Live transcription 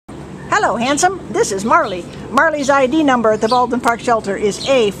Hello, handsome. This is Marley. Marley's ID number at the Baldwin Park Shelter is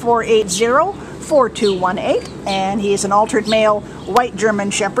A4804218, and he is an altered male white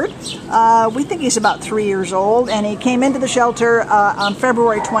German Shepherd. We think he's about 3 years old, and he came into the shelter on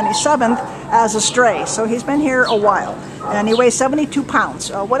February 27th as a stray, so he's been here a while. And he weighs 72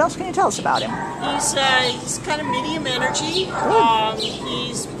 pounds. What else can you tell us about him? He's kind of medium energy.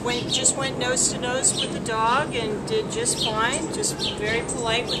 Just went nose to nose with the dog and did just fine. Just very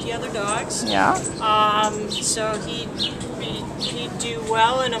polite with the other dogs. Yeah. So he'd do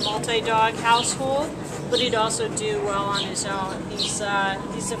well in a multi-dog household, but he'd also do well on his own. He's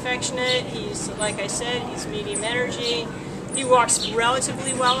affectionate. He's, like I said, he's medium energy. He walks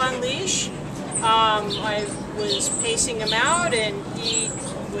relatively well on leash. I was pacing him out, and he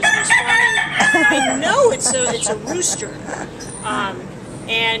was responding. I know it's a rooster,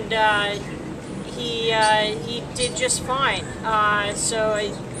 he did just fine. So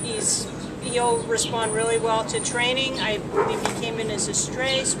he'll respond really well to training. I believe he came in as a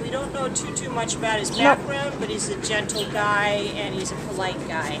stray, so we don't know too much about his background, but he's a gentle guy and he's a polite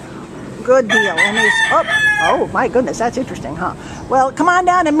guy. Good deal. And he's, oh my goodness, that's interesting, huh? Well, come on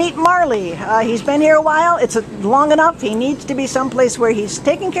down and meet Marley. He's been here a while. It's long enough. He needs to be someplace where he's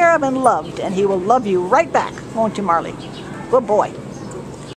taken care of and loved, and he will love you right back, won't you, Marley? Good boy.